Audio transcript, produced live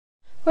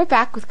We're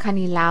back with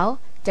Connie Lau,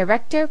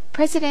 Director,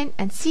 President,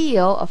 and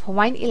CEO of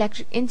Hawaiian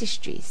Electric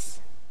Industries.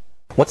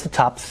 What's the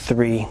top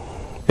 3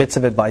 bits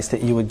of advice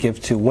that you would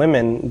give to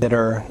women that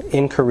are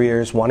in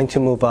careers, wanting to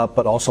move up,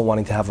 but also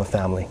wanting to have a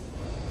family?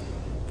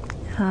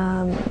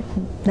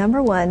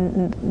 Number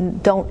 1,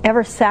 don't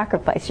ever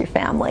sacrifice your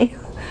family.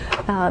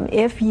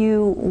 If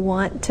you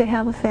want to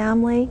have a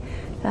family,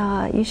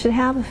 you should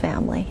have a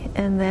family,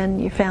 and then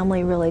your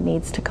family really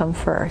needs to come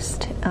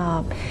first.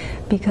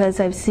 Because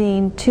I've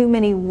seen too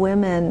many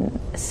women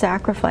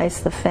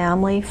sacrifice the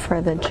family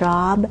for the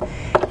job,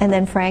 and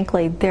then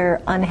frankly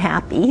they're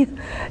unhappy,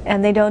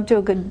 and they don't do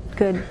a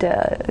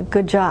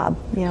good job.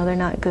 You know, they're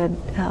not good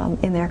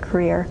in their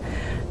career.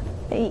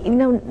 You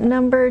know,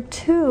 number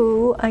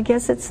 2, I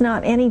guess it's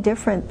not any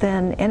different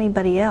than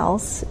anybody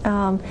else.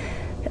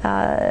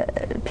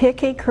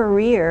 Pick a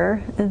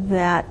career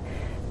that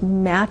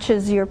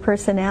matches your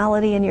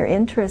personality and your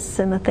interests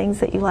and the things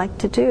that you like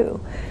to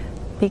do.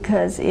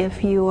 Because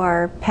if you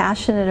are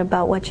passionate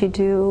about what you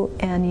do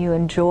and you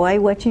enjoy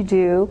what you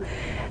do,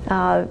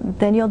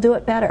 then you'll do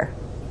it better.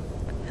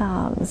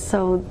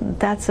 So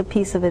that's a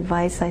piece of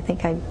advice I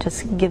think I'd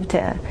just give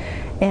to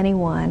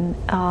anyone.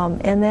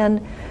 And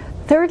then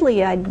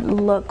thirdly, I'd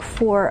look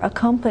for a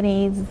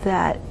company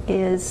that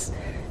is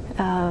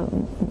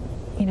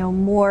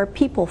more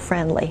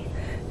people-friendly.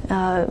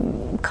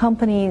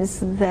 Companies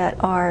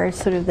that are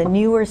sort of the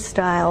newer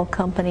style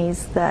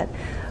companies that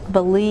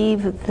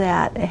believe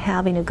that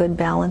having a good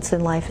balance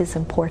in life is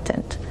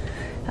important.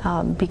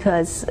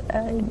 Because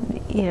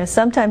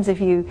sometimes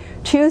if you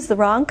choose the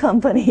wrong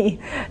company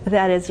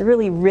that is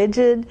really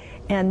rigid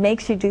and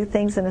makes you do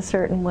things in a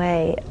certain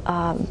way,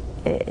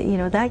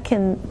 that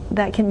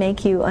can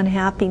make you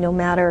unhappy no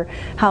matter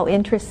how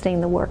interesting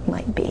the work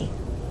might be.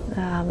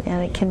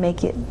 And it can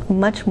make it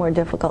much more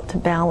difficult to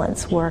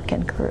balance work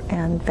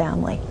and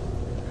family.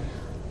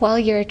 While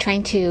you're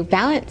trying to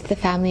balance the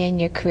family and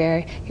your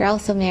career, you're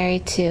also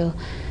married to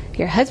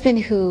your husband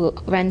who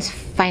runs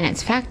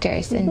Finance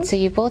Factors. And so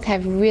you both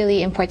have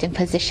really important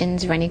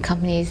positions running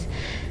companies,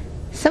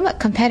 somewhat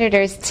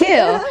competitors too.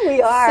 Yeah,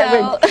 we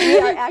are. We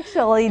are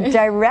actually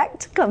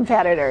direct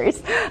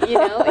competitors.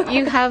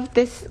 You have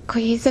this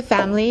cohesive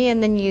family,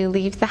 and then you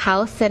leave the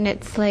house and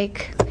it's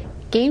like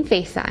game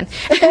face on.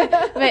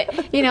 But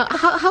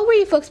how were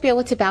you folks be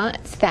able to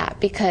balance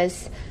that?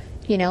 Because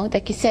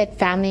like you said,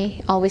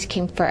 family always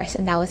came first,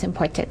 and that was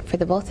important for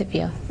the both of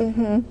you.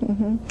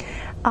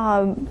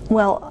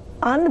 Well,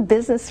 on the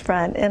business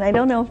front, and I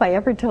don't know if I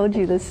ever told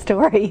you this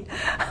story,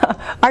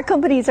 our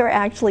companies are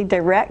actually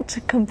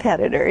direct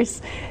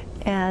competitors.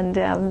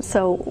 And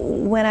so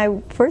when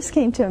I first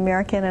came to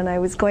American and I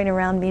was going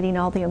around meeting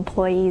all the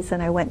employees,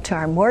 and I went to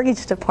our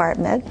mortgage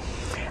department,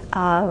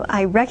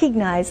 I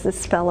recognized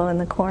this fellow in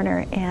the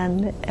corner,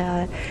 and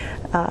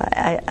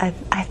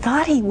I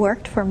thought he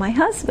worked for my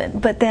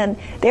husband. But then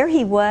there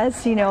he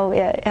was,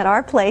 at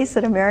our place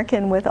at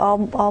American with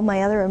all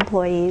my other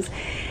employees.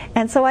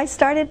 And so I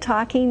started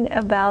talking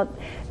about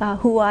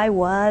who I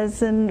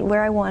was and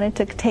where I wanted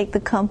to take the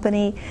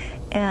company.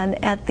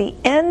 And at the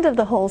end of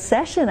the whole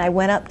session, I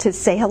went up to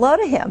say hello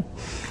to him.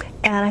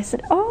 And I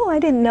said, "Oh, I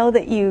didn't know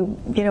that you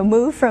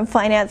moved from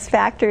Finance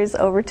Factors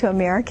over to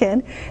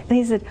American." And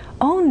he said,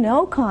 "Oh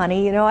no,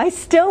 Connie, I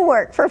still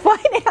work for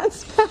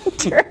Finance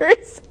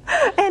Factors."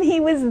 And he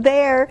was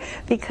there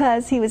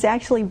because he was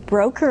actually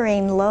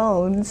brokering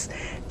loans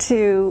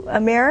to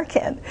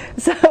American.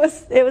 So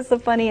it was the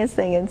funniest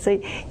thing. And so,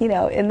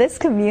 in this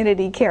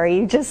community, Carrie,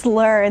 you just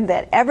learn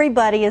that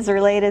everybody is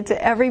related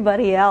to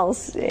everybody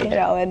else,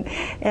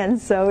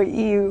 and so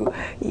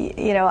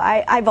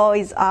I've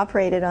always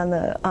operated on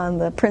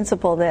the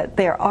principle that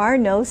there are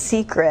no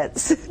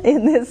secrets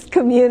in this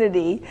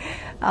community.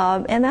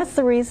 And that's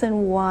the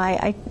reason why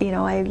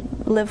I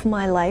live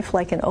my life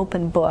like an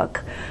open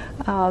book,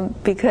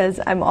 because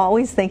I'm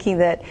always thinking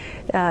that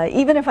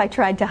even if I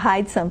tried to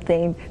hide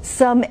something,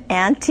 some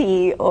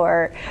auntie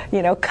or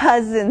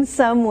cousin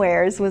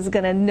somewheres was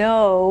going to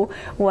know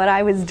what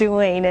I was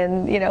doing,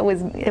 and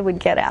it would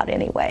get out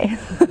anyway.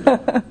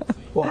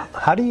 Well,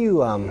 how do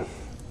you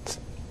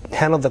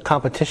handle the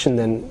competition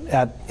then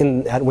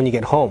when you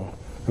get home?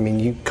 I mean,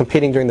 you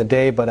competing during the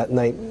day, but at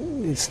night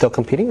still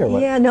competing, or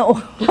what? Yeah, no.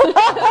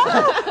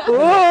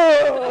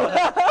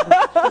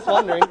 Just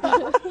wondering.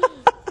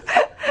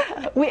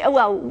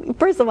 Well,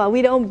 first of all,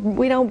 we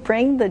don't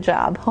bring the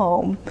job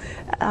home,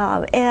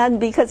 and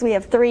because we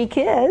have 3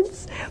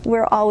 kids,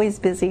 we're always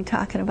busy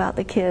talking about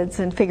the kids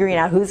and figuring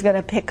out who's going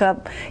to pick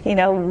up,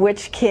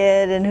 which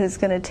kid, and who's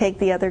going to take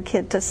the other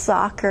kid to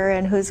soccer,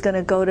 and who's going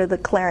to go to the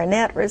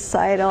clarinet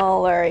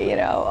recital, or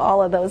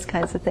all of those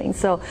kinds of things.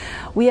 So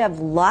we have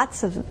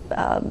lots of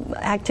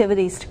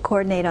activities to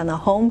coordinate on the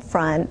home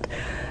front.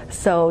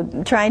 So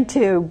trying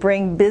to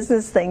bring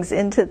business things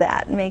into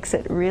that makes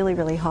it really,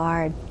 really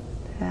hard.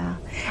 Yeah.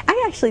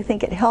 I actually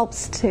think it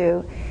helps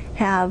to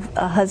have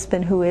a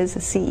husband who is a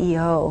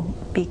CEO,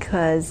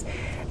 because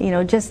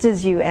just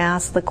as you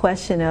ask the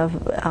question of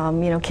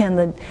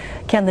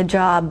can the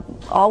job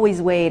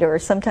always wait, or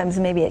sometimes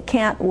maybe it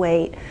can't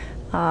wait,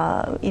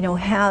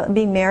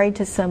 being married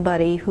to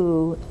somebody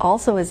who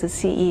also is a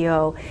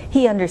CEO,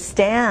 he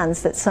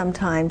understands that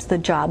sometimes the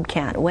job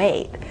can't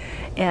wait.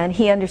 And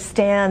he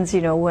understands,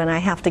 when I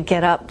have to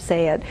get up,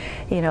 say at,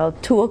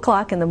 2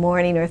 o'clock in the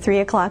morning or 3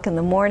 o'clock in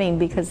the morning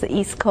because the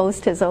East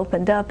Coast has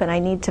opened up and I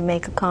need to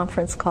make a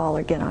conference call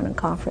or get on a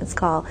conference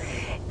call.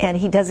 And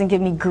he doesn't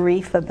give me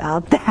grief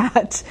about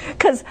that.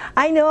 Because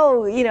I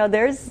know,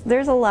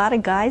 there's a lot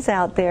of guys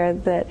out there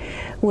that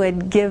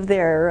would give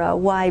their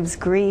wives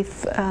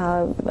grief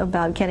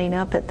about getting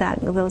up at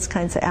those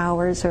kinds of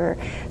hours, or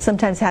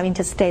sometimes having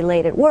to stay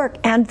late at work,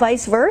 and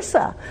vice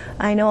versa.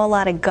 I know a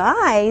lot of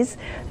guys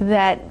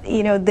that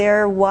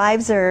their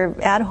wives are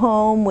at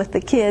home with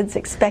the kids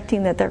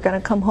expecting that they're going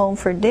to come home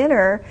for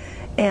dinner,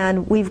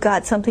 and we've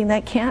got something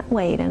that can't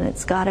wait and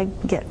it's got to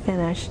get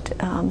finished.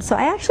 So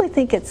I actually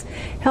think it's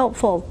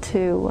helpful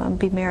to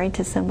be married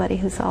to somebody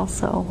who's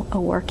also a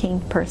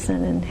working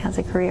person and has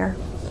a career.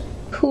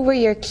 Who were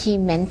your key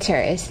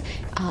mentors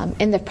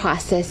in the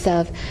process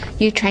of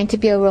you trying to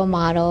be a role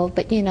model,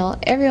 but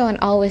everyone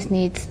always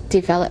needs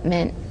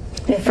development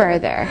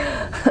further?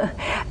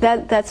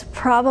 That's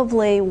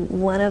probably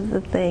one of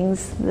the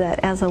things that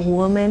as a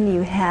woman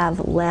you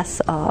have less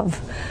of.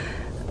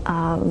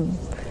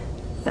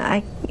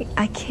 I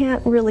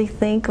can't really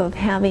think of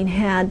having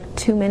had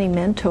too many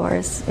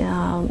mentors,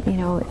 along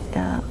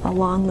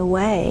the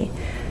way.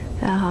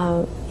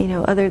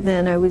 Other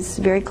than I was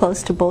very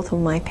close to both of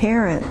my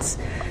parents.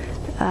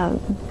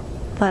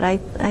 But I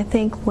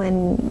think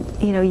when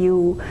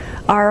you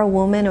are a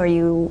woman, or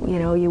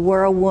you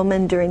were a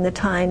woman during the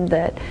time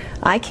that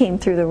I came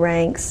through the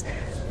ranks,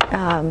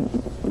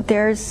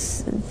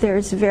 there's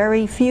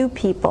very few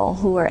people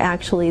who are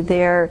actually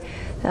there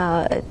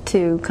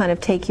to kind of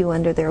take you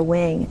under their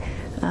wing.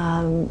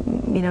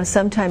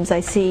 Sometimes I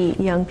see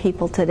young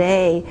people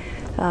today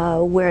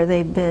where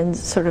they've been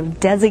sort of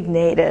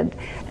designated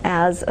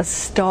as a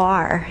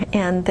star,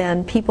 and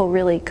then people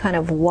really kind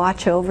of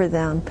watch over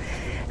them.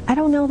 I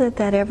don't know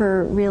that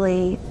ever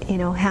really,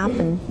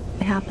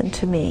 happened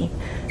to me,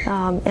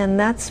 and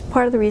that's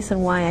part of the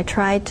reason why I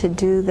try to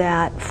do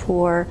that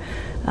for,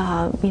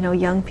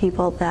 young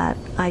people that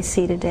I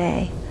see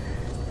today.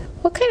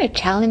 What kind of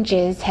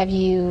challenges have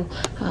you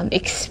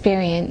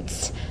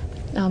experienced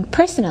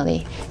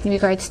personally in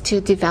regards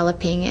to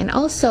developing and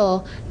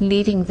also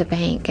leading the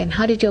bank, and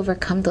how did you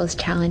overcome those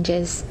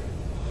challenges?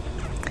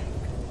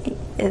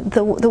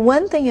 The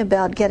one thing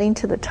about getting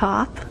to the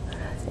top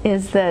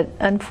is that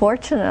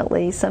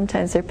unfortunately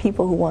sometimes there are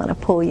people who want to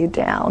pull you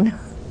down.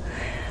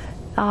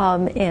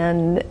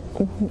 And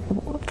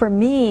for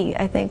me,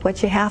 I think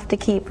what you have to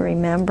keep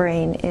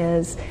remembering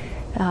is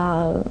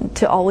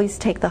to always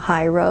take the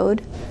high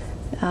road.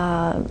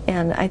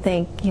 And I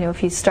think,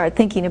 if you start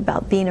thinking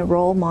about being a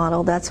role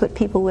model, that's what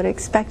people would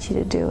expect you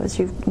to do, is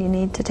you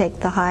need to take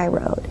the high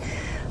road.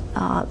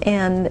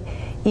 And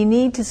you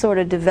need to sort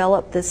of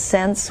develop this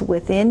sense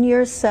within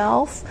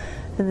yourself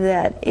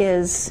that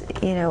is,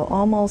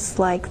 almost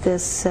like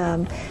this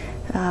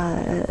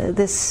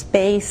this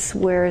space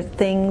where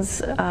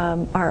things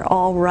are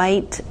all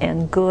right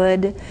and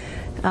good,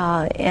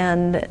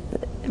 and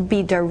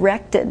be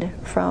directed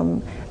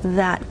from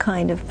that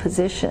kind of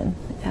position.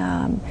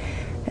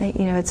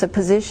 It's a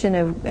position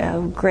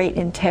of great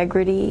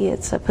integrity.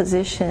 It's a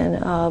position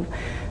of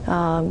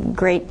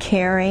great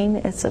caring.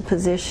 It's a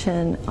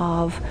position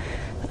of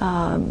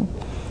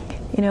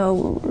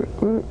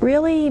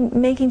really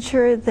making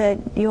sure that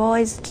you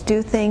always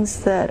do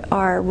things that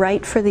are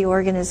right for the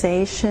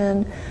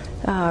organization,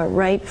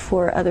 right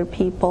for other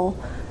people.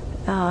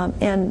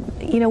 And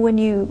when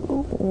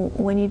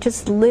you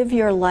just live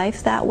your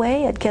life that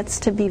way, it gets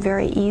to be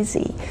very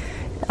easy.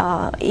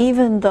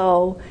 Even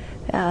though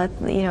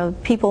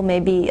people may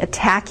be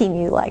attacking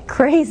you like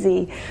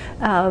crazy,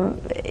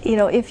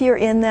 if you're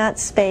in that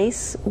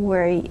space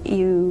where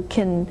you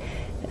can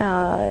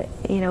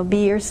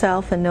be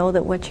yourself and know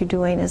that what you're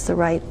doing is the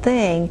right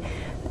thing,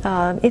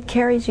 it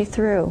carries you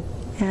through.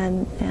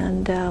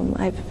 And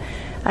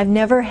I've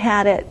never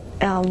had it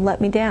let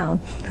me down.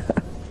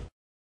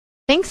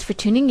 Thanks for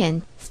tuning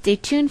in. Stay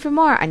tuned for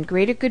more on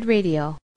Greater Good Radio.